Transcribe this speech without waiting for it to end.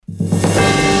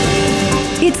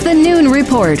It's the Noon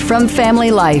Report from Family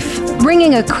Life,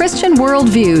 bringing a Christian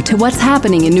worldview to what's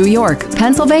happening in New York,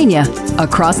 Pennsylvania,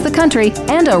 across the country,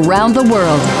 and around the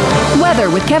world. Weather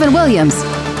with Kevin Williams,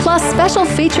 plus special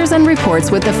features and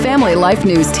reports with the Family Life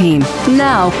News team.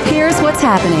 Now, here's what's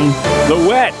happening. The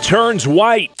wet turns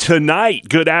white tonight.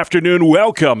 Good afternoon.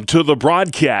 Welcome to the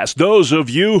broadcast. Those of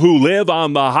you who live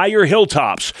on the higher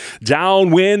hilltops,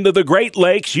 downwind of the Great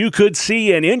Lakes, you could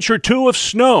see an inch or two of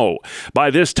snow. By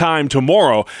this time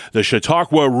tomorrow, the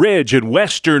Chautauqua Ridge in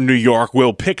western New York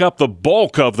will pick up the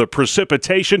bulk of the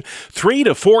precipitation, 3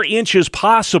 to 4 inches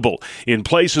possible. In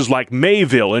places like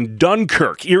Mayville and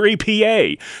Dunkirk, Erie,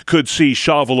 PA, could see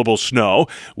shovelable snow.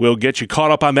 We'll get you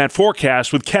caught up on that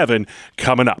forecast with Kevin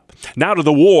coming up. Now to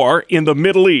the war in the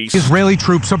Middle East. Israeli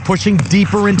troops are pushing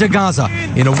deeper into Gaza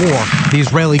in a war the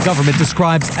Israeli government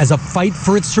describes as a fight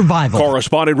for its survival.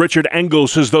 Correspondent Richard Engel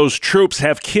says those troops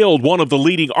have killed one of the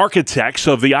leading architects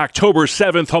of the October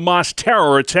 7th Hamas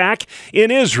terror attack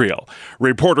in Israel.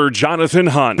 Reporter Jonathan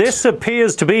Hunt. This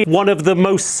appears to be one of the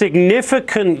most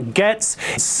significant gets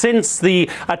since the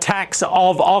attacks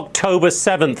of October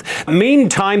 7th.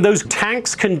 Meantime, those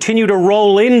tanks continue to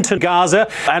roll into Gaza,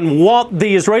 and what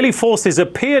the Israeli forces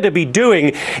appear to be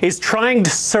doing is trying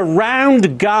to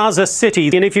surround Gaza City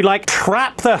and, if you like,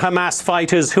 trap the Hamas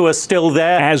fighters who are still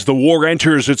there. As the war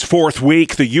enters its fourth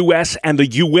week, the U.S. and the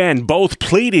UN both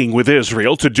pleading with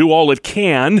Israel to do all it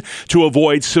can to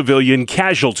avoid civilian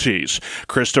casualties.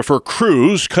 Christopher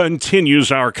Cruz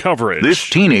continues our coverage. This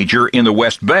teenager in the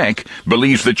West Bank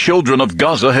believes the children of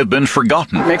Gaza have been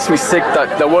forgotten. It makes me sick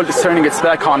that the world is turning its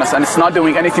back on us and it's not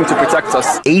doing anything to protect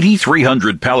us.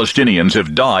 8,300 Palestinians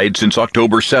have died since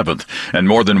October 7th, and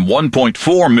more than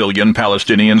 1.4 million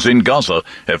Palestinians in Gaza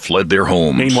have fled their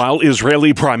homes. Meanwhile,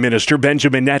 Israeli Prime Minister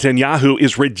Benjamin Netanyahu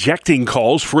is rejecting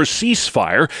calls for a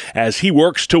ceasefire as he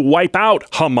works to wipe out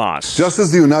Hamas. Just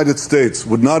as the United States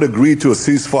would not agree to a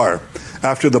ceasefire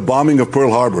after the bombing of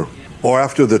Pearl Harbor or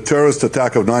after the terrorist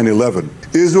attack of 9/11,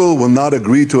 Israel will not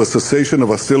agree to a cessation of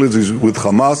hostilities with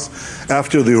Hamas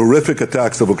after the horrific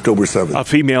attacks of October 7th. A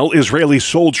female Israeli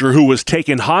soldier who was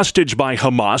taken hostage by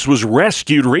Hamas was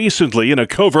rescued recently in a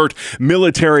covert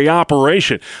military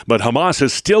operation, but Hamas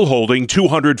is still holding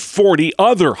 240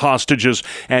 other hostages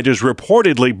and is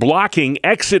reportedly blocking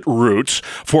exit routes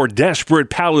for desperate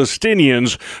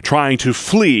Palestinians trying to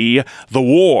flee the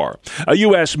war. A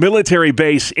U.S. military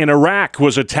base in Iraq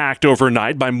was attacked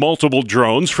overnight by multiple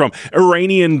drones from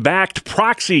Iranian-backed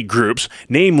proxy groups,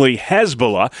 namely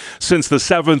Hezbollah. Since the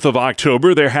 7th of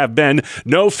October, there have been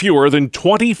no fewer than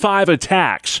 25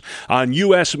 attacks on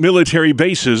U.S. military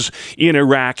bases in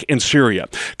Iraq and Syria.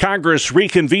 Congress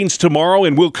reconvenes tomorrow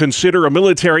and will consider a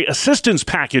military assistance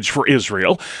package for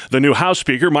Israel. The new House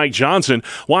Speaker, Mike Johnson,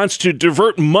 wants to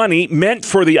divert money meant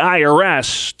for the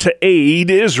IRS to aid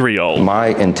Israel. My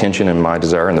intention and my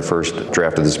desire in the first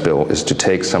draft of this bill is to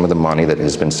take some of the money that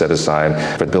has been set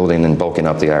aside for building and bulking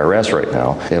up the IRS right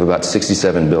now. They have about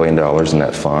 $67 billion in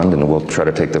that fund, and we'll try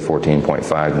to take the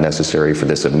 $14.5 necessary for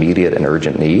this immediate and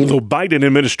urgent need. The Biden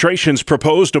administration's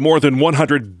proposed a more than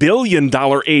 $100 billion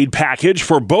aid package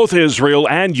for both Israel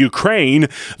and Ukraine.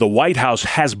 The White House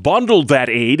has bundled that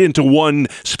aid into one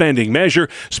spending measure.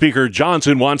 Speaker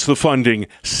Johnson wants the funding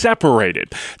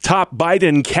separated. Top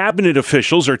Biden cabinet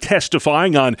officials are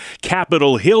testifying on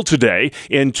Capitol Hill today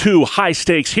in two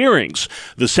high-stakes hearings.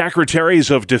 The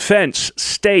Secretaries of Defense,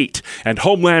 State, and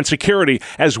Homeland Security,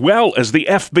 as well as the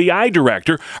FBI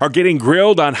director, are getting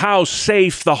grilled on how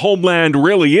safe the homeland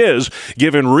really is,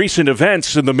 given recent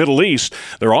events in the Middle East.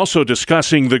 They're also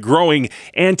discussing the growing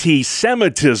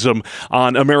anti-Semitism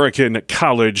on American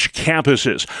college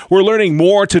campuses. We're learning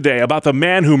more today about the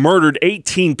man who murdered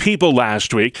 18 people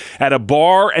last week at a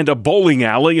bar and a bowling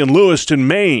alley in Lewiston,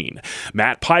 Maine.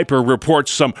 Matt Piper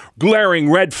reports some glaring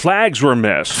red flags were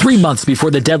missed. 3 months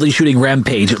before the deadly shooting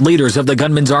rampage, leaders of the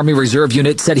gunman's Army Reserve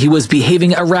unit said he was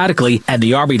behaving erratically, and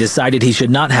the Army decided he should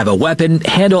not have a weapon,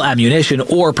 handle ammunition,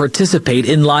 or participate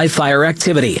in live fire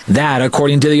activity. That,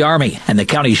 according to the Army. And the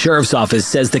county sheriff's office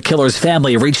says the killer's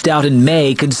family reached out in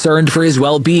May concerned for his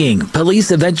well-being.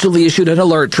 Police eventually issued an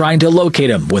alert trying to locate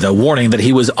him with a warning that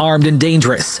he was armed and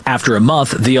dangerous. After a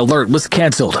month, the alert was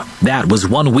canceled. That was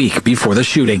 1 week before the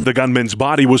shooting. The gunman's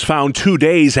body was found 2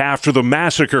 days after the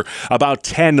massacre, about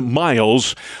 10 10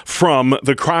 miles from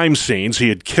the crime scenes. He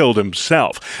had killed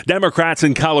himself. Democrats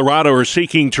in Colorado are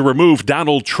seeking to remove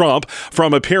Donald Trump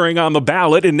from appearing on the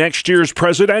ballot in next year's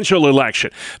presidential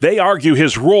election. They argue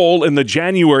his role in the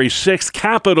January 6th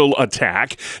Capitol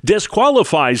attack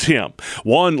disqualifies him.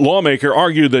 One lawmaker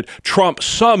argued that Trump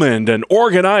summoned and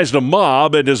organized a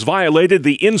mob and has violated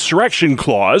the insurrection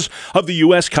clause of the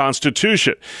U.S.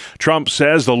 Constitution. Trump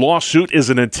says the lawsuit is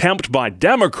an attempt by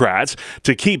Democrats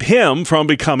to keep him from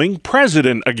becoming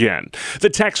president again. The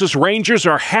Texas Rangers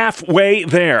are halfway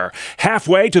there,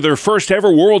 halfway to their first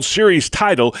ever World Series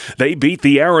title. They beat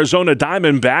the Arizona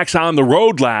Diamondbacks on the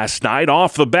road last night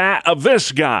off the bat of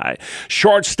this guy,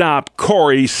 shortstop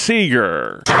Corey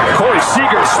Seager. Corey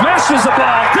Seager smashes the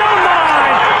ball down the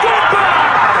line. Goodbye!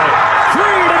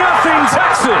 3-0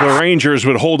 Texas. The Rangers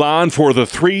would hold on for the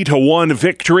 3-1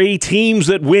 victory. Teams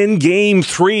that win Game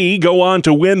 3 go on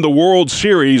to win the World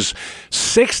Series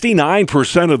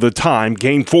 69% of the time.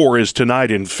 Game 4 is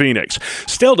tonight in Phoenix.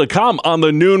 Still to come on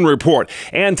the Noon Report,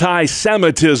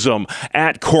 anti-Semitism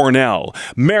at Cornell,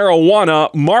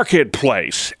 marijuana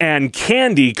marketplace, and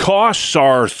candy costs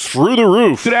are through the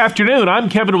roof. Good afternoon. I'm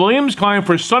Kevin Williams, calling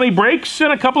for sunny breaks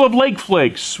and a couple of lake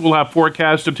flakes. We'll have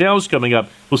forecast details coming up.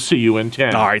 We'll see you in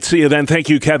 10. All right, see you then. Thank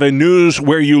you, Kevin. News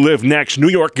where you live next. New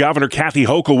York Governor Kathy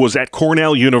Hochul was at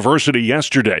Cornell University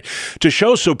yesterday to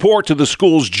show support to the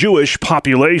school's Jewish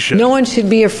population. No one should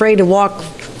be afraid to walk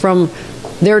from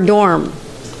their dorm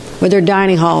or their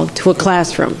dining hall to a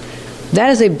classroom. That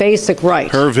is a basic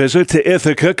right. Her visit to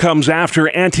Ithaca comes after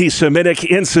anti-Semitic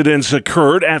incidents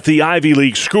occurred at the Ivy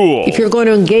League school. If you're going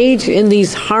to engage in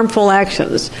these harmful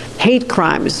actions, hate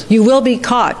crimes, you will be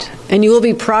caught and you will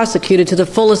be prosecuted to the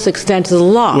fullest extent of the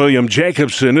law. William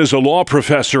Jacobson is a law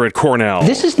professor at Cornell.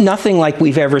 This is nothing like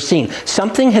we've ever seen.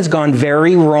 Something has gone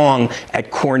very wrong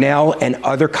at Cornell and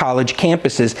other college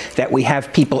campuses that we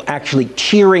have people actually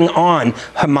cheering on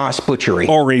Hamas butchery.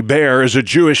 Ori Bear is a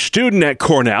Jewish student at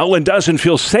Cornell and doesn't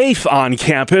feel safe on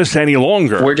campus any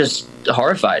longer. We're just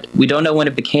horrified. We don't know when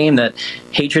it became that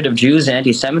hatred of Jews and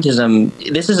anti-Semitism,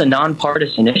 this is a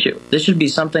nonpartisan issue. This should be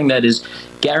something that is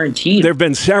guaranteed. There have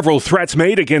been several threats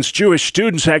made against Jewish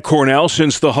students at Cornell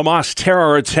since the Hamas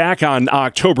terror attack on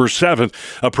October 7th.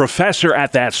 A professor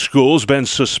at that school has been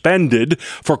suspended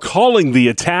for calling the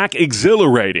attack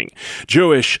exhilarating.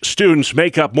 Jewish students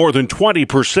make up more than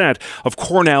 20% of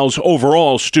Cornell's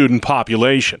overall student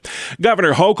population.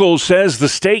 Governor Hochul says the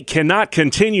state cannot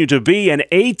continue to be an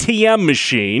ATM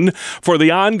machine for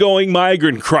the ongoing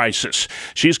migrant crisis.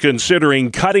 She's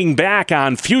considering cutting back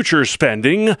on future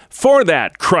spending for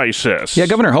that crisis. Yeah,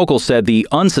 Governor Hochul said the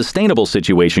unsustainable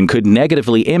situation could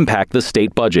negatively impact the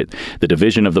state budget. The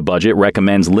division of the budget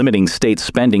recommends limiting state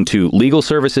spending to legal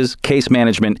services, case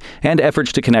management, and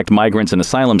efforts to connect migrants and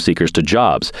asylum seekers to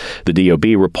jobs. The DOB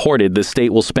reported the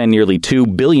state will spend nearly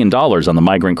 $2 billion on the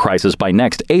migrant crisis by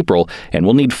next April and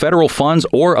will need federal funds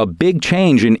or a big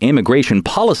change in immigration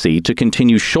policy to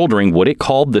continue shouldering what it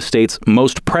called the state's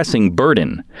most pressing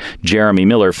burden. Jeremy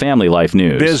Miller, Family Life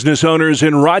News. Business owners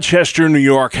in Rochester, New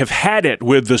York have had it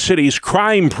with the city's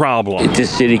crime problem.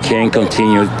 This city can't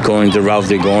continue going the route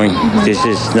they're going. This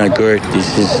is not good.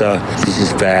 This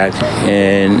is bad.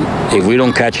 And if we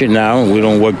don't catch it now, we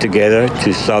don't work together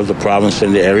to solve the problems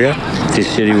in the area,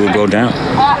 this city will go down.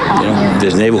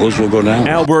 These neighborhoods will go down.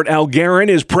 Albert Algarin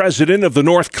is president of the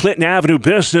North Clinton Avenue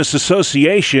Business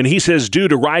Association. He says due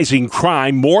to rising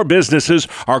crime, more businesses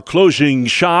are closing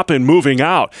shop and moving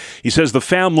out. He says the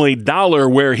Family Dollar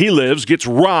where he lives gets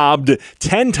robbed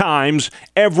 10 times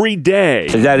every day.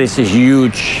 That is a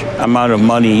huge amount of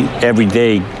money every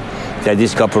day that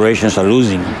these corporations are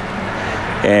losing.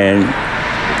 And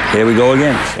here we go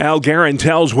again. Algarin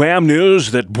tells Wham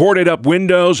News that boarded up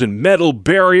windows and metal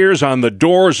barriers on the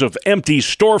doors of empty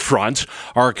storefronts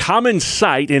are a common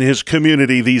sight in his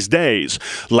community these days.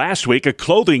 Last week, a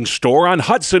clothing store on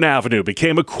Hudson Avenue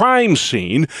became a crime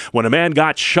scene when a man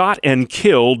got shot and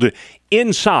killed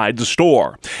inside the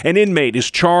store. An inmate is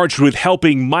charged with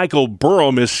helping Michael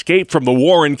Burham escape from the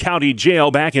Warren County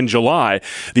Jail back in July.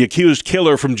 The accused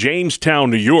killer from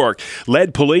Jamestown, New York,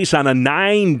 led police on a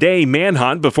 9-day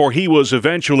manhunt before he was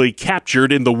eventually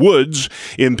captured in the woods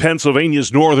in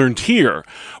Pennsylvania's northern tier.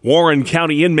 Warren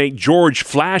County inmate George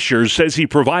Flasher says he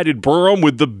provided Burham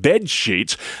with the bed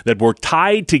sheets that were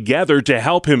tied together to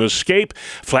help him escape.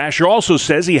 Flasher also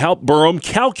says he helped Burham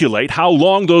calculate how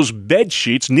long those bed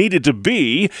sheets needed to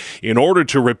be in order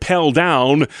to rappel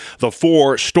down the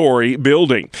 4-story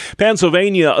building.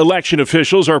 Pennsylvania election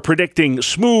officials are predicting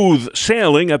smooth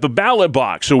sailing at the ballot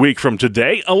box a week from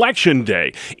today, Election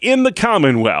Day, in the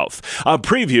Commonwealth. A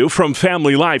preview from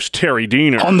Family Life's Terry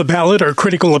Diener. On the ballot are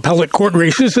critical appellate court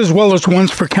races as well as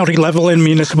ones for county level and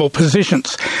municipal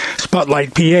positions.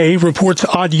 Spotlight PA reports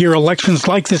odd-year elections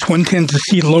like this one tend to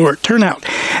see lower turnout.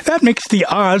 That makes the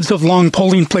odds of long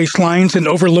polling place lines and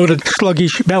overloaded,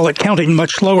 sluggish ballot counting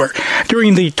much lower.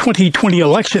 During the 2020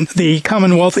 election, the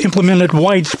Commonwealth implemented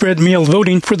widespread mail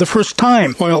voting for the first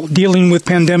time while dealing with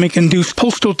pandemic-induced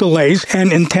postal delays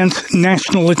and intense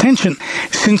national attention.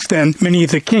 Since then, many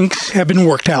of the kinks have been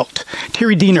worked out.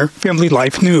 Terry Diener, Family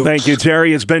Life News. Thank you,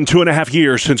 Terry. It's been 2.5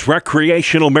 years since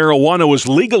recreational marijuana was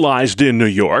legalized in New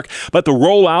York, but the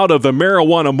rollout of the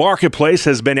marijuana marketplace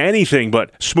has been anything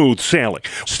but smooth sailing.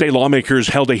 State lawmakers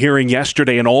held a hearing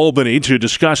yesterday in Albany to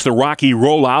discuss the rocky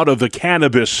rollout of the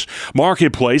cannabis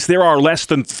marketplace. There are less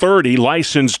than 30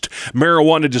 licensed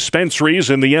marijuana dispensaries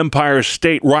in the Empire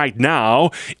State right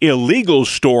now. Illegal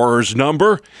stores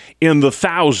number in the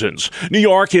thousands. New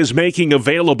York is making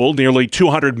available nearly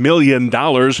 $200 million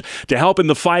to help in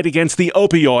the fight against the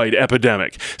opioid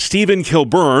epidemic. Stephen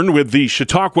Kilburn with the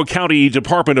Chautauqua County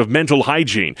Department of Mental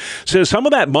Hygiene says some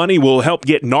of that money will help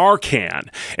get Narcan,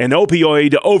 an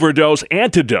opioid overdose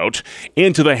antidote,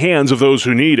 into the hands of those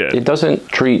who need it. It doesn't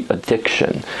treat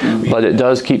addiction, but it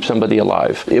does keep somebody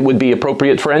alive. It would be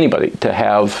appropriate for anybody to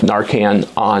have Narcan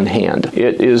on hand.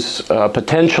 It is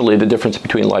potentially the difference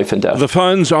between life and death. The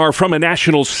funds are from a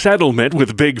national settlement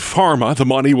with Big Pharma. The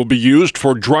money will be used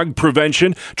for drug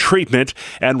prevention, treatment,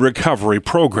 and recovery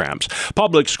programs.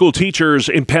 Public school teachers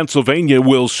in Pennsylvania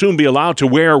will soon be allowed to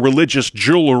wear religious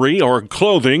jewelry or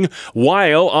clothing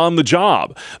while on the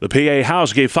job. The PA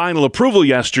House gave final approval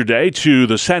yesterday to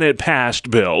the Senate-passed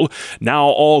bill. Now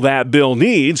all that bill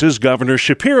needs is Governor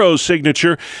Shapiro's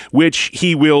signature, which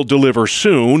he will deliver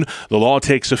soon. The law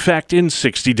takes effect in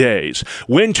 60 days.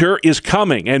 Winter is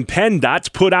coming, and PennDOT's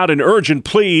put out an urgent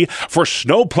plea for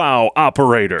snowplow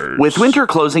operators. With winter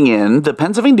closing in, the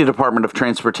Pennsylvania Department of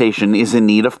Transportation is in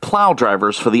need of plow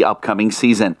drivers for the upcoming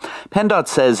season. PennDOT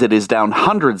says it is down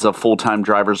hundreds of full-time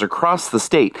drivers across the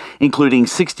state, including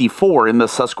 64 in the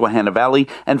Susquehanna Valley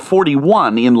and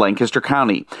 41 in Lancaster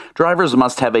County. Drivers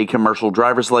must have a commercial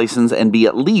driver's license and be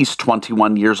at least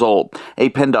 21 years old. A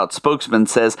PennDOT spokesman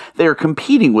says they are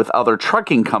competing with other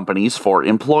trucking companies for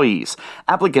employees.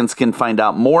 Applicants can find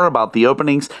out more about the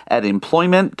openings at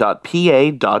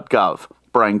employment.pa.gov.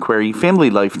 Brian Query, Family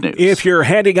Life News. If you're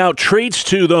handing out treats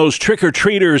to those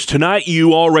trick-or-treaters tonight,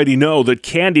 you already know that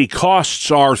candy costs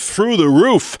are through the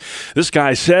roof. This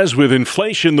guy says with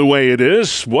inflation the way it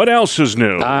is, what else is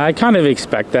new? I kind of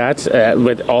expect that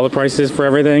with all the prices for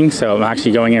everything, so I'm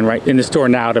actually going in right in the store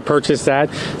now to purchase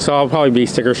that, so I'll probably be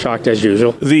sticker shocked as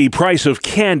usual. The price of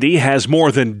candy has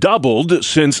more than doubled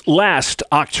since last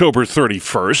October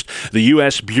 31st. The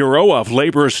U.S. Bureau of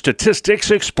Labor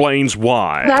Statistics explains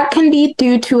why. That can be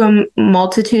due to a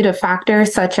multitude of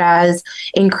factors, such as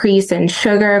increase in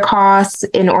sugar costs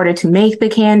in order to make the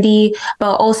candy,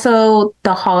 but also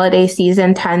the holiday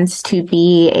season tends to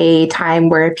be a time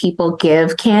where people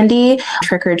give candy.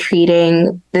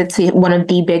 Trick-or-treating, it's one of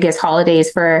the biggest holidays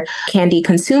for candy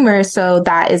consumers, so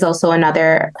that is also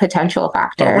another potential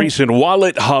factor. A recent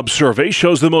Wallet Hub survey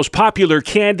shows the most popular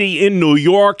candy in New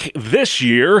York this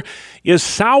year is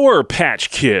Sour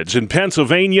Patch Kids. In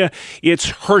Pennsylvania, it's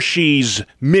Hershey's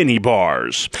Mini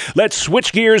Bars. Let's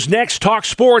switch gears next. Talk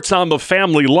sports on the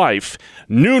Family Life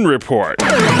Noon Report.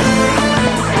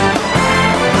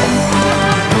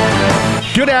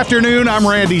 Good afternoon, I'm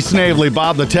Randy Snavely.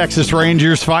 Bob, the Texas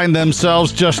Rangers find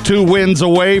themselves just 2 wins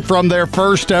away from their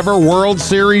first ever World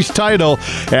Series title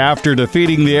after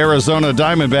defeating the Arizona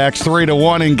Diamondbacks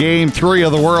 3-1 in Game 3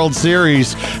 of the World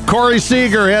Series. Corey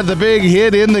Seager had the big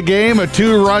hit in the game, a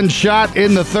 2-run shot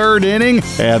in the 3rd inning,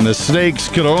 and the Snakes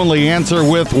could only answer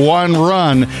with 1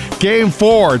 run. Game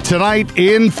 4 tonight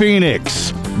in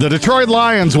Phoenix. The Detroit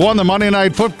Lions won the Monday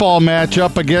Night Football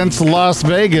matchup against Las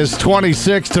Vegas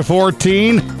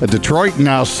 26-14. Detroit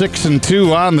now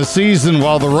 6-2 on the season,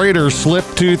 while the Raiders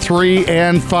slipped to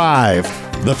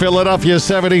 3-5. The Philadelphia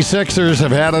 76ers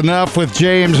have had enough with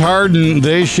James Harden.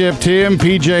 They shipped him,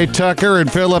 P.J. Tucker,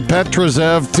 and Filip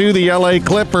Petrusev to the L.A.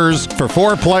 Clippers for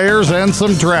 4 players and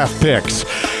some draft picks.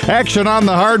 Action on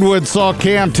the hardwood saw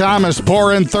Cam Thomas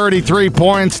pour in 33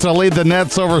 points to lead the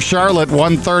Nets over Charlotte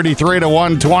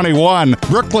 133-121.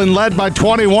 Brooklyn led by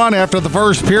 21 after the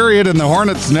first period, and the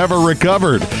Hornets never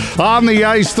recovered. On the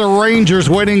ice, the Rangers'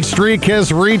 winning streak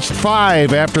has reached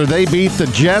 5 after they beat the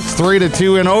Jets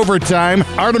 3-2 in overtime.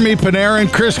 Artemi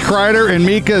Panarin, Chris Kreider, and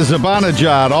Mika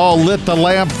Zibanejad all lit the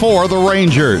lamp for the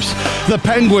Rangers. The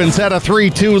Penguins had a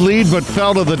 3-2 lead but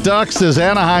fell to the Ducks as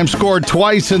Anaheim scored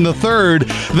twice in the third.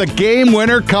 The game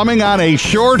winner coming on a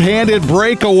shorthanded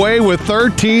breakaway with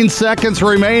 13 seconds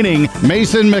remaining.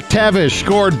 Mason McTavish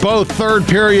scored both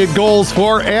third-period goals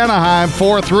for Anaheim,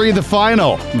 4-3 the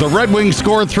final. The Red Wings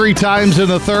scored 3 times in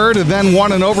the third and then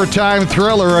won an overtime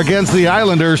thriller against the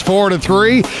Islanders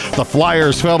 4-3. The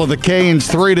Flyers fell to the Canes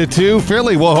 3-2.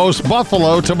 Philly will host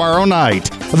Buffalo tomorrow night.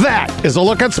 That is a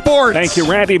look at sports. Thank you,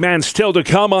 Randy. Man, still to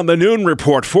come on the Noon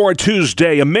Report for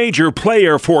Tuesday. A major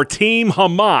player for Team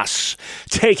Hamas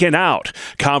taken out.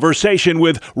 Conversation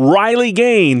with Riley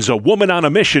Gaines, a woman on a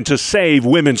mission to save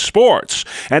women's sports.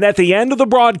 And at the end of the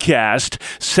broadcast,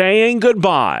 saying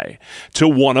goodbye to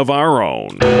one of our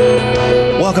own.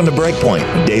 Welcome to Breakpoint,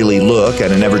 a daily look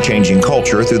at an ever-changing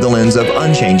culture through the lens of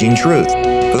unchanging truth.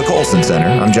 For the Colson Center,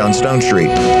 I'm John Stonestreet.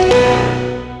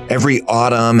 Every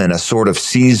autumn and a sort of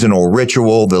seasonal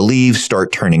ritual, the leaves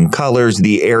start turning colors,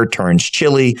 the air turns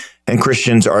chilly, and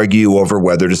Christians argue over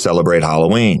whether to celebrate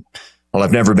Halloween. Well,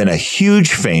 I've never been a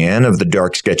huge fan of the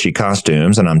dark, sketchy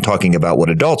costumes, and I'm talking about what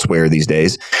adults wear these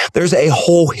days. There's a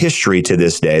whole history to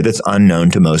this day that's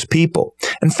unknown to most people.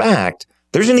 In fact,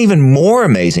 there's an even more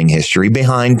amazing history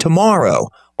behind tomorrow,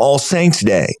 All Saints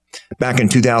Day. Back in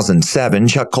 2007,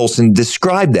 Chuck Colson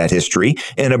described that history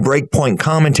in a Breakpoint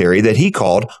commentary that he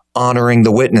called Honoring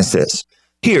the Witnesses.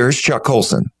 Here's Chuck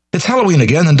Colson. It's Halloween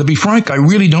again, and to be frank, I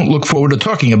really don't look forward to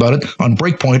talking about it on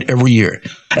Breakpoint every year.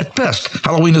 At best,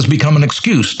 Halloween has become an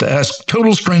excuse to ask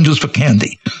total strangers for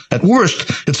candy. At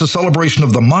worst, it's a celebration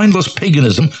of the mindless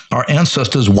paganism our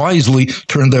ancestors wisely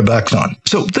turned their backs on.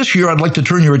 So this year, I'd like to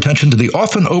turn your attention to the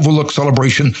often overlooked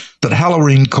celebration that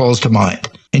Halloween calls to mind.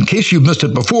 In case you've missed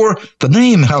it before, the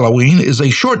name Halloween is a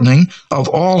shortening of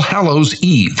All Hallows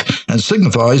Eve and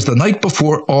signifies the night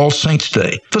before All Saints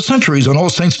Day. For centuries on All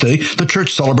Saints Day, the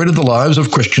church celebrated the lives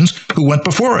of Christians who went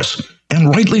before us. And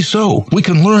rightly so. We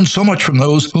can learn so much from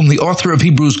those whom the author of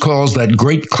Hebrews calls that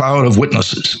great cloud of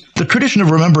witnesses. The tradition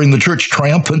of remembering the church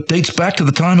triumphant dates back to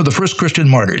the time of the first Christian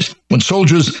martyrs. When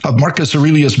soldiers of Marcus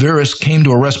Aurelius Verus came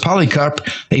to arrest Polycarp,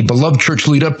 a beloved church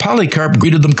leader, Polycarp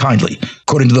greeted them kindly.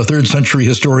 According to the 3rd century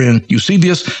historian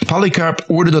Eusebius, Polycarp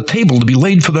ordered a table to be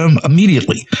laid for them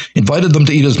immediately, invited them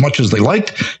to eat as much as they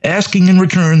liked, asking in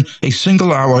return a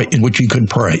single hour in which he could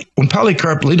pray. When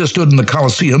Polycarp later stood in the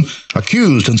Colosseum,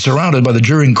 accused and surrounded by the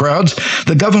jeering crowds,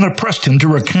 the governor pressed him to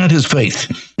recant his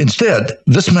faith. Instead,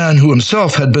 this man who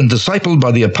himself had been discipled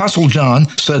by the Apostle John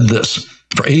said this,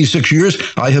 "For 86 years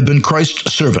I have been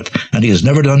Christ's servant, and he has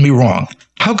never done me wrong.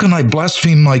 How can I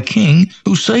blaspheme my king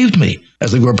who saved me?"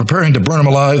 As they were preparing to burn him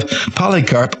alive,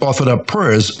 Polycarp offered up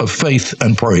prayers of faith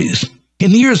and praise.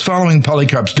 In the years following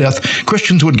Polycarp's death,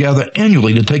 Christians would gather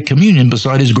annually to take communion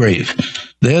beside his grave.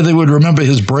 There they would remember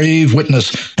his brave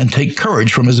witness and take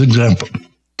courage from his example.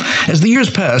 As the years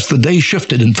passed, the day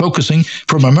shifted in focusing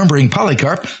from remembering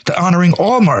Polycarp to honoring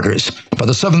all martyrs. By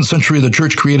the 7th century, the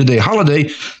church created a holiday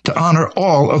to honor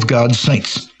all of God's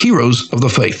saints, heroes of the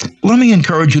faith. Let me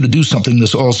encourage you to do something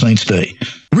this All Saints Day.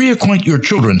 Reacquaint your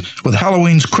children with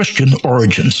Halloween's Christian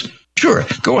origins. Sure,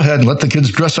 go ahead and let the kids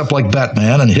dress up like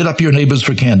Batman and hit up your neighbors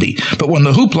for candy. But when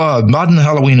the hoopla of modern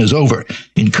Halloween is over,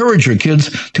 encourage your kids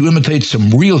to imitate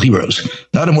some real heroes,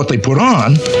 not in what they put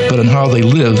on, but in how they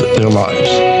live their lives.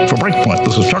 For Breakpoint,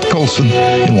 this is Chuck Colson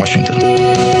in Washington.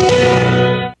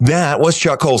 That was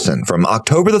Chuck Colson from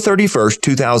October the 31st,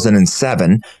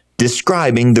 2007,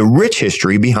 describing the rich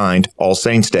history behind All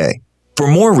Saints Day. For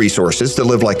more resources to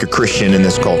live like a Christian in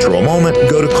this cultural moment,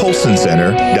 go to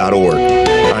colsoncenter.org.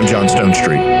 I'm John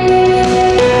Stonestreet.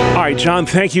 All right, John,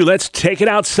 thank you. Let's take it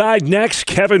outside next.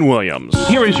 Kevin Williams.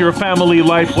 Here is your family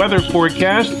life weather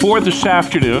forecast for this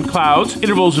afternoon. Clouds,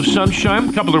 intervals of sunshine,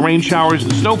 a couple of rain showers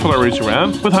and snow flurries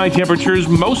around, with high temperatures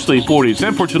mostly 40s.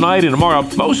 And for tonight and tomorrow,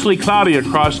 mostly cloudy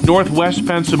across northwest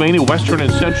Pennsylvania, western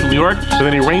and central New York, with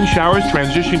any rain showers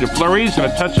transitioning to flurries and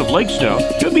a touch of lake snow.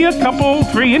 Could be a couple,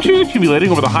 3 inches accumulating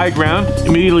over the high ground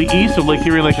immediately east of Lake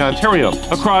Erie and Lake Ontario.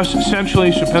 Across central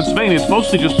and eastern Pennsylvania, it's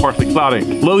mostly just partly cloudy.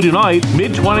 Low tonight,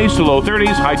 mid-20s to low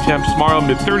 30s, high temps tomorrow,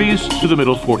 mid-30s to the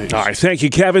middle 40s. All right, thank you,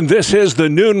 Kevin. This is the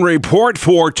Noon Report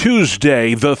for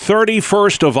Tuesday, the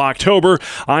 31st of October.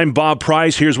 I'm Bob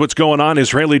Price. Here's what's going on.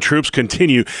 Israeli troops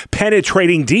continue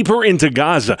penetrating deeper into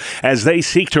Gaza as they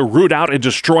seek to root out and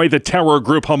destroy the terror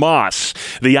group Hamas.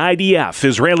 The IDF,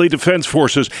 Israeli Defense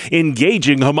Forces,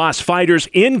 engaging Hamas fighters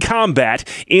in combat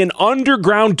in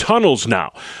underground tunnels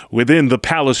now within the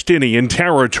Palestinian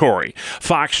territory.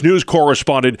 Fox News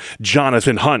correspondent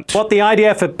Jonathan Hunt front. What the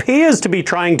IDF appears to be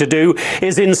trying to do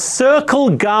is encircle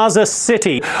Gaza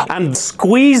City and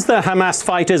squeeze the Hamas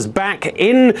fighters back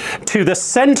into the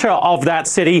center of that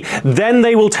city. Then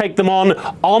they will take them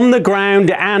on the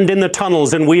ground and in the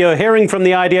tunnels. And we are hearing from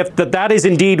the IDF that that is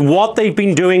indeed what they've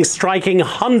been doing, striking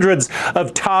hundreds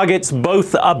of targets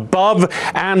both above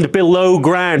and below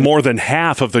ground. More than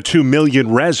half of the 2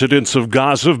 million residents of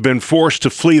Gaza have been forced to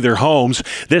flee their homes.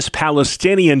 This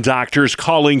Palestinian doctor is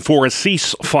calling for a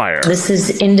ceasefire. This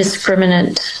is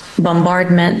indiscriminate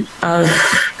bombardment of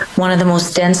one of the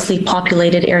most densely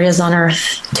populated areas on earth.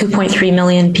 2.3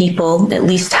 million people, at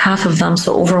least half of them,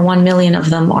 so over 1 million of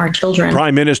them are children.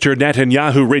 Prime Minister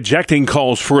Netanyahu rejecting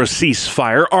calls for a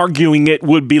ceasefire, arguing it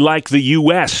would be like the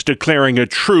U.S. declaring a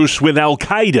truce with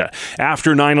al-Qaeda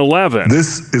after 9/11.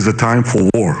 This is a time for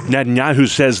war. Netanyahu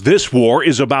says this war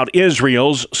is about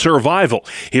Israel's survival.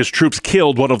 His troops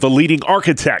killed one of the leading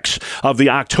architects of the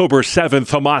October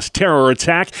 7th Hamas terror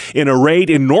attack in a raid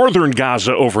in northern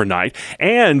Gaza overnight,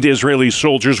 and Israeli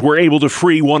soldiers were able to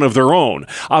free one of their own,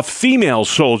 a female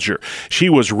soldier. She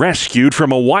was rescued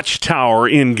from a watchtower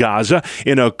in Gaza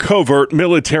in a covert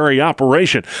military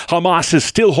operation. Hamas is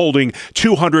still holding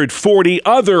 240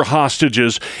 other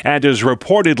hostages and is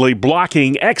reportedly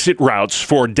blocking exit routes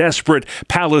for desperate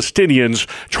Palestinians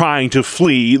trying to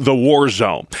flee the war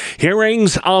zone.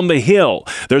 Hearings on the Hill.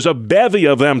 There's a bevy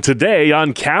of them today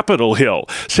on Capitol Hill.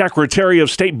 Secretary of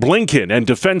State Blinken and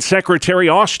Defense Secretary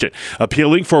Austin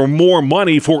appealing for more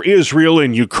money for Israel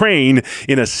and Ukraine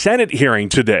in a Senate hearing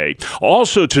today.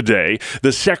 Also today,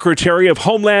 the Secretary of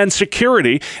Homeland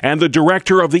Security and the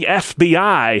Director of the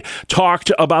FBI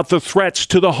talked about the threats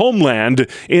to the homeland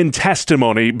in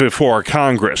testimony before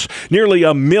Congress. Nearly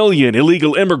 1 million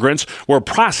illegal immigrants were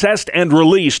processed and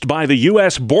released by the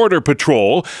U.S. Border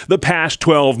Patrol the past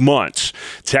 12 months.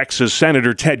 Texas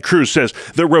Senator Ted Cruz says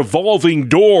the revolving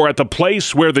door at the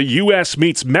place where the U.S.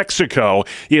 meets Mexico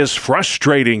is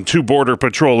frustrating to Border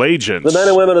Patrol agents. The men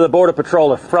and women of the Border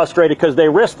Patrol are frustrated because they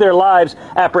risk their lives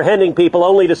apprehending people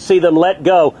only to see them let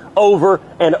go over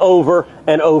and over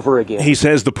and over again. He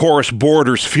says the porous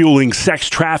borders fueling sex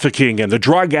trafficking and the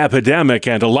drug epidemic,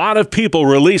 and a lot of people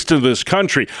released into this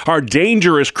country are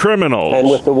dangerous criminals. And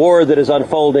with the war that is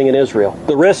unfolding in Israel,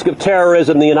 the risk of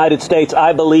terrorism in the United States,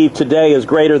 I believe today is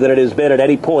greater than it has been at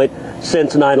any point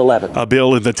since 9/11. A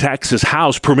bill in the Texas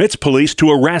House permits police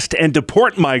to arrest and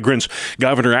deport migrants.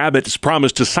 Governor Abbott has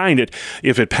promised to sign it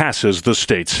if it passes the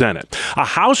state Senate. A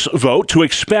House vote to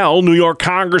expel New York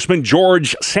Congressman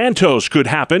George Santos could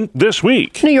happen this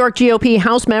week. New York GOP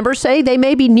House members say they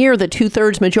may be near the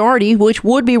two-thirds majority, which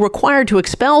would be required to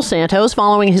expel Santos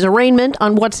following his arraignment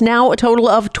on what's now a total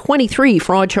of 23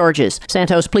 fraud charges.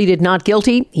 Santos pleaded not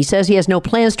guilty. He says he has no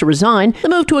plans to resign. The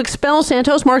move to expel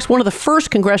Santos marks one of the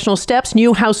first congressional steps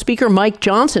new House Speaker Mike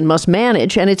Johnson must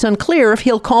manage, and it's unclear if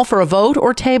he'll call for a vote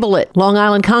or table it. Long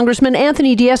Island Congressman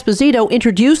Anthony D'Esposito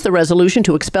introduced the resolution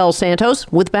to expel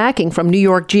Santos with backing from New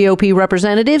York GOP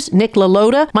representatives Nick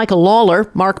LaLota, Michael Lawler,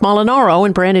 Mark Molinaro,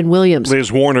 and Brandon Williams.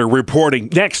 Liz Warner reporting.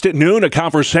 Next at noon, a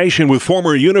conversation with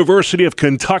former University of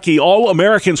Kentucky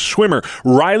All-American swimmer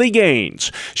Riley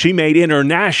Gaines. She made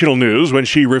international news when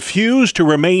she refused to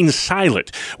remain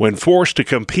silent when forced to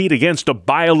compete against a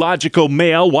biological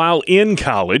male while in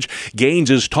college. Gaines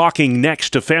is talking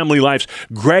next to Family Life's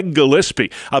Greg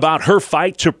Gillespie about her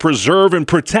fight to preserve and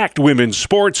protect women's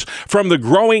sports from the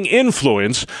growing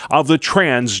influence of the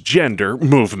transgender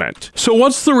movement. So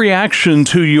what's the reaction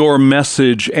to your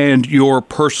message and your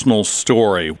personal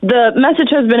story? The message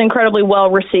has been incredibly well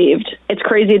received. It's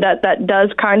crazy that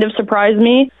does kind of surprise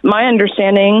me. My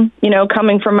understanding,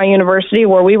 coming from my university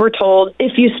where we were told,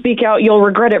 if you speak out, you'll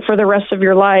regret it for the rest of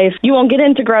your life. You won't get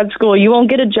into grad school. You won't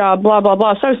get a job, blah, blah,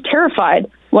 blah. So I was terrified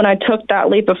when I took that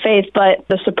leap of faith, but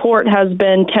the support has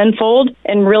been tenfold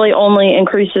and really only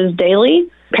increases daily.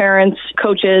 Parents,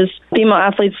 coaches, female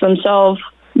athletes themselves,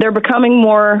 they're becoming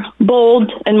more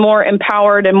bold and more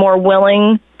empowered and more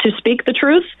willing to speak the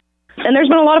truth. And there's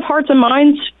been a lot of hearts and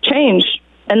minds changed.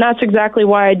 And that's exactly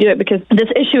why I do it, because this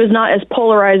issue is not as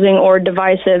polarizing or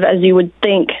divisive as you would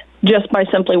think just by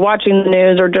simply watching the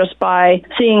news or just by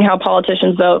seeing how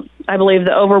politicians vote. I believe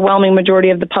the overwhelming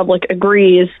majority of the public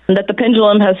agrees that the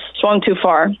pendulum has swung too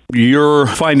far. You're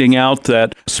finding out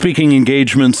that speaking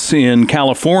engagements in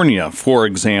California, for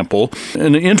example,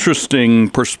 an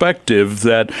interesting perspective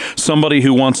that somebody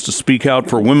who wants to speak out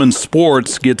for women's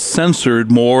sports gets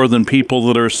censored more than people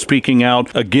that are speaking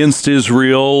out against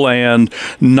Israel and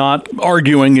not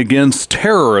arguing against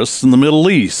terrorists in the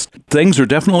Middle East. Things are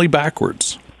definitely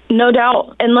backwards. No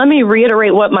doubt. And let me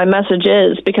reiterate what my message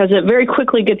is, because it very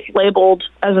quickly gets labeled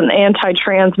as an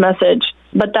anti-trans message.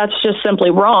 But that's just simply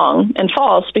wrong and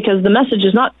false because the message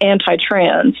is not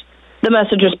anti-trans. The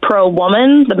message is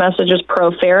pro-woman. The message is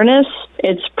pro-fairness.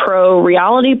 It's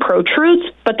pro-reality,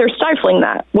 pro-truth, but they're stifling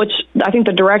that, which I think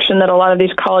the direction that a lot of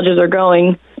these colleges are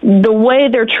going, the way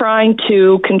they're trying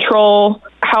to control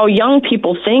how young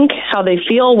people think, how they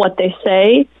feel, what they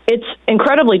say, it's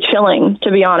incredibly chilling,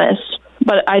 to be honest.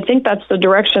 But I think that's the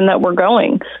direction that we're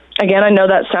going. Again, I know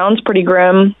that sounds pretty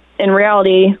grim. In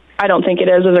reality, I don't think it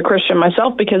is as a Christian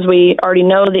myself because we already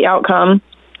know the outcome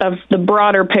of the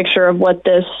broader picture of what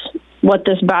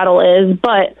this battle is.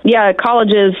 But yeah,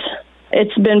 colleges,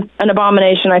 it's been an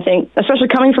abomination, I think, especially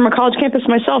coming from a college campus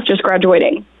myself, just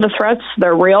graduating. The threats,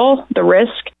 they're real, the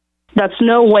risk, that's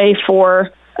no way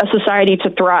for a society to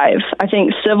thrive. I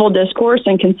think civil discourse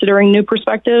and considering new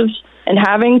perspectives and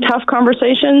having tough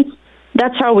conversations,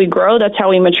 that's how we grow, that's how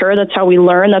we mature, that's how we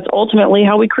learn, that's ultimately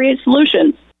how we create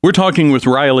solutions. We're talking with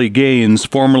Riley Gaines,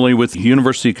 formerly with the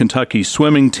University of Kentucky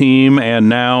swimming team and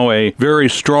now a very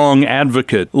strong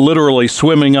advocate, literally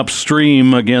swimming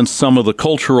upstream against some of the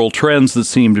cultural trends that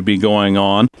seem to be going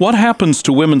on. What happens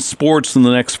to women's sports in the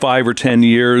next 5 or 10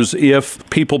 years if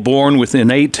people born with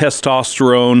innate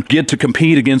testosterone get to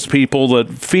compete against people that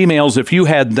females, if you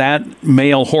had that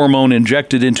male hormone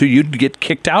injected into you, you'd get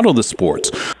kicked out of the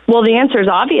sports? Well, the answer is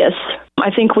obvious.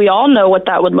 I think we all know what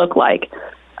that would look like.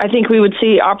 I think we would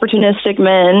see opportunistic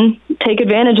men take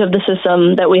advantage of the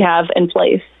system that we have in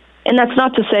place. And that's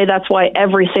not to say that's why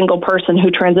every single person who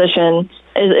transitions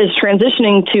is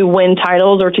transitioning to win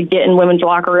titles or to get in women's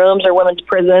locker rooms or women's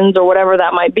prisons or whatever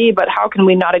that might be. But how can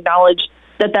we not acknowledge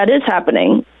that that is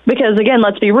happening? Because, again,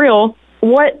 let's be real.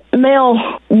 What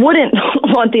male wouldn't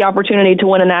want the opportunity to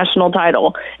win a national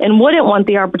title and wouldn't want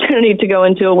the opportunity to go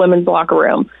into a women's locker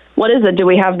room? What is it? Do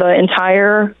we have the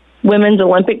entire women's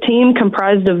Olympic team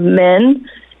comprised of men?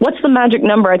 What's the magic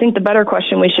number? I think the better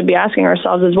question we should be asking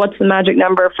ourselves is what's the magic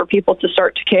number for people to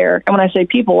start to care? And when I say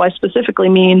people, I specifically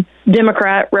mean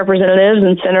Democrat representatives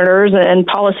and senators and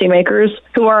policymakers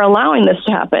who are allowing this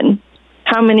to happen.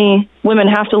 How many women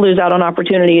have to lose out on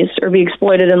opportunities or be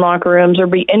exploited in locker rooms or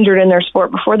be injured in their sport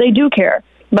before they do care?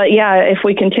 But yeah, if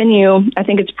we continue, I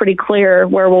think it's pretty clear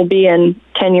where we'll be in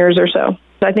 10 years or so.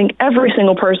 I think every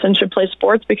single person should play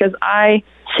sports because I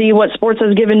see what sports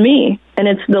has given me. And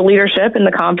it's the leadership and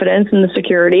the confidence and the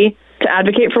security to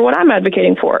advocate for what I'm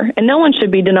advocating for. And no one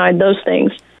should be denied those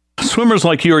things. Swimmers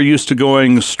like you are used to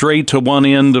going straight to one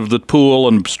end of the pool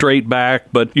and straight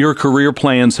back, but your career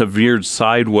plans have veered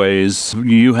sideways.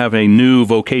 You have a new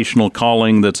vocational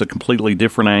calling that's a completely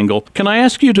different angle. Can I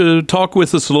ask you to talk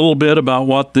with us a little bit about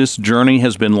what this journey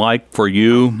has been like for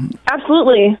you?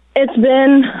 Absolutely. It's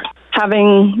been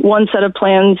having one set of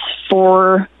plans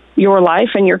for your life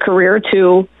and your career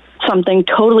to something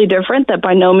totally different that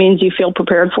by no means you feel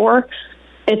prepared for.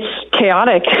 It's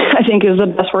chaotic, I think is the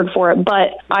best word for it.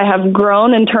 But I have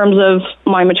grown in terms of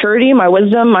my maturity, my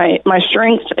wisdom, my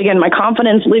strength, again, my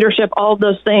confidence, leadership, all of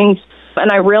those things.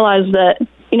 And I realized that,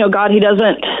 God, He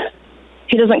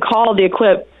doesn't call the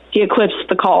equipped, He equips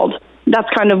the called. That's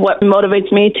kind of what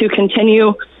motivates me to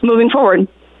continue moving forward.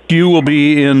 You will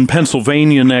be in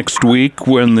Pennsylvania next week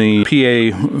when the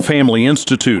PA Family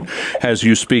Institute has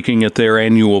you speaking at their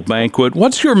annual banquet.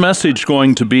 What's your message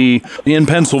going to be in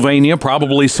Pennsylvania,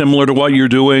 probably similar to what you're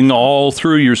doing all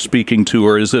through your speaking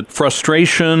tour? Is it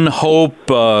frustration, hope,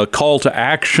 call to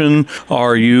action?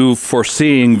 Are you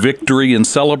foreseeing victory and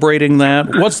celebrating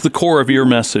that? What's the core of your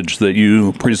message that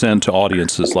you present to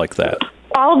audiences like that?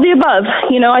 All of the above.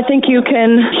 I think you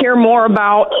can hear more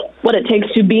about what it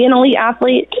takes to be an elite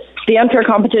athlete, the unfair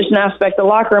competition aspect, the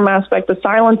locker room aspect, the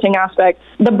silencing aspect,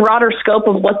 the broader scope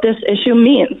of what this issue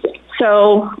means.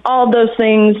 So all of those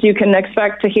things you can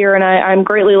expect to hear, and I'm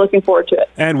greatly looking forward to it.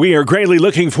 And we are greatly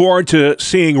looking forward to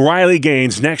seeing Riley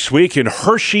Gaines next week in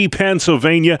Hershey,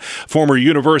 Pennsylvania, former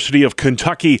University of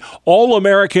Kentucky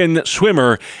All-American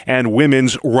swimmer and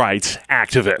women's rights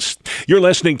activist. You're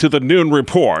listening to the Noon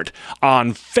Report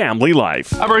on Family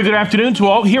Life. A very good afternoon to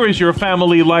all. Here is your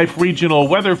Family Life regional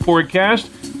weather forecast.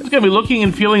 It's going to be looking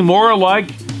and feeling more like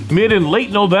mid and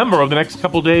late November over the next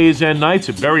couple days and nights.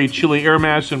 A very chilly air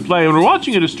mass in play. And we're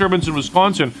watching a disturbance in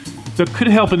Wisconsin that could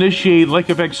help initiate lake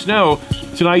effect snow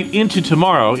tonight into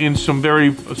tomorrow in some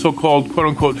very so-called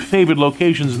quote-unquote favored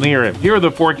locations in the area. Here are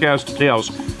the forecast details.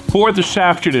 For this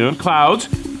afternoon, clouds,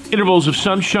 intervals of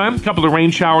sunshine, a couple of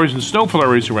rain showers and snow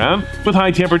flurries around with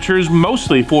high temperatures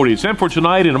mostly 40s. And for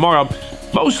tonight and tomorrow,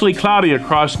 mostly cloudy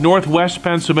across northwest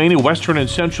Pennsylvania, western and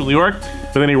central New York,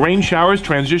 with any rain showers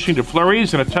transitioning to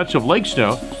flurries and a touch of lake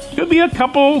snow. Could be a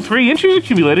couple, 3 inches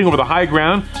accumulating over the high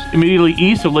ground immediately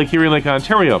east of Lake Erie and Lake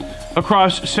Ontario.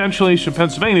 Across central and eastern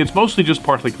Pennsylvania, it's mostly just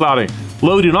partly cloudy.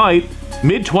 Low tonight,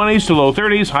 mid-20s to low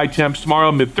 30s. High temps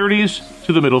tomorrow, mid-30s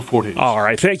to the middle 40s. All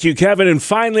right. Thank you, Kevin. And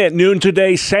finally at noon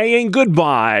today, saying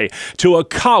goodbye to a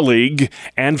colleague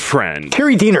and friend.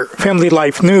 Terry Diener, Family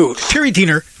Life News. Terry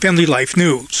Diener, Family Life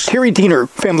News. Terry Diener,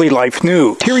 Family Life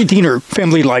News. Terry Diener,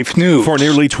 Family Life News. For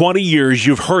nearly 20 years,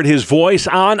 you've heard his voice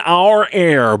on our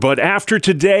air, but after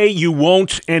today, you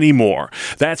won't anymore.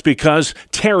 That's because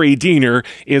Terry Diener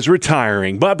is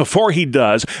retiring. But before he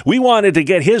does, we wanted to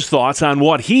get his thoughts on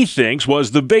what he thinks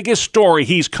was the biggest story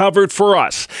he's covered for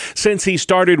us since he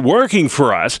started working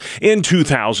for us in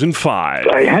 2005.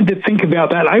 I had to think about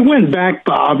that. I went back,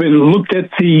 Bob, and looked at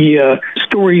the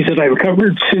stories that I've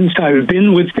covered since I've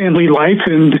been with Family Life,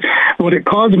 and what it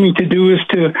caused me to do is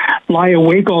to lie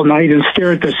awake all night and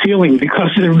stare at the ceiling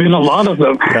because there have been a lot of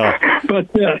them. Yeah. But,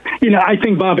 I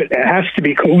think, Bob, it has to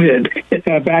be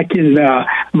COVID. Back in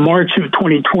March of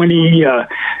 2020,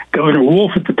 Governor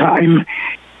Wolf at the time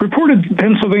reported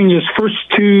Pennsylvania's first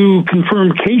 2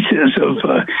 confirmed cases of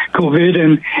COVID,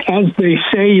 and as they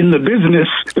say in the business,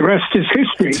 the rest is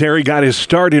history. Terry got his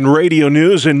start in radio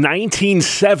news in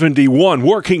 1971,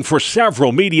 working for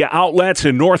several media outlets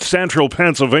in north central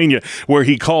Pennsylvania, where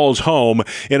he calls home.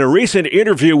 In a recent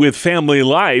interview with Family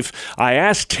Life, I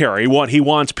asked Terry what he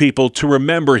wants people to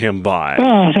remember him by.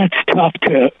 Oh, that's tough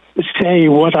to say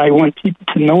what I want people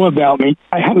to know about me.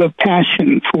 I have a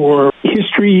passion for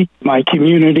history, my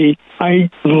community. I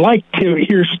like to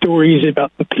hear stories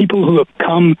about the people who have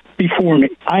come before me.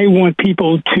 I want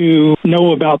people to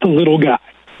know about the little guy,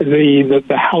 the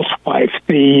housewife,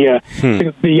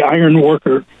 the iron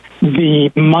worker,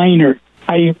 the miner.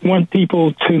 I want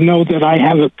people to know that I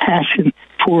have a passion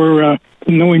for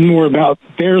knowing more about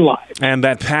their lives. And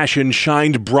that passion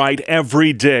shined bright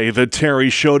every day that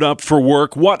Terry showed up for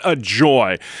work. What a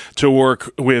joy to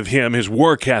work with him. His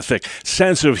work ethic,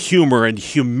 sense of humor, and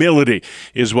humility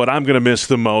is what I'm going to miss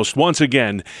the most. Once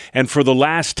again, and for the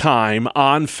last time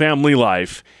on Family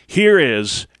Life, here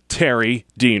is Terry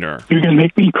Diener. You're going to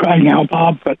make me cry now,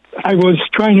 Bob, but I was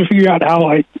trying to figure out how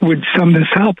I would sum this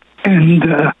up, and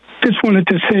just wanted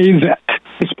to say that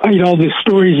despite all the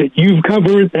stories that you've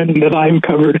covered and that I've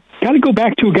covered, got to go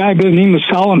back to a guy by the name of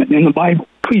Solomon in the Bible,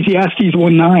 Ecclesiastes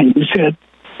 1:9, who said,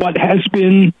 "What has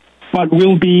been, what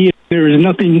will be, there is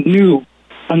nothing new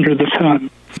under the sun.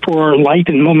 For our light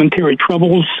and momentary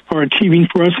troubles are achieving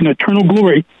for us an eternal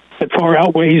glory that far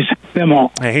outweighs them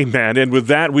all." Amen. And with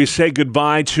that, we say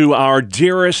goodbye to our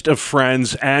dearest of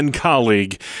friends and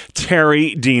colleague,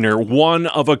 Terry Diener, one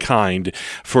of a kind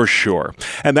for sure.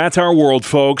 And that's our world,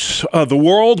 folks. The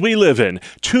world we live in.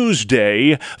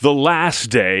 Tuesday, the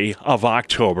last day of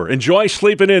October. Enjoy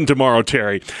sleeping in tomorrow,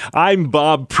 Terry. I'm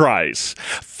Bob Price.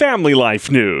 Family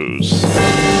Life News.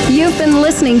 You've been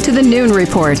listening to the Noon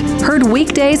Report, heard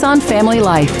weekdays on Family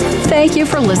Life. Thank you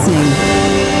for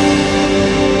listening.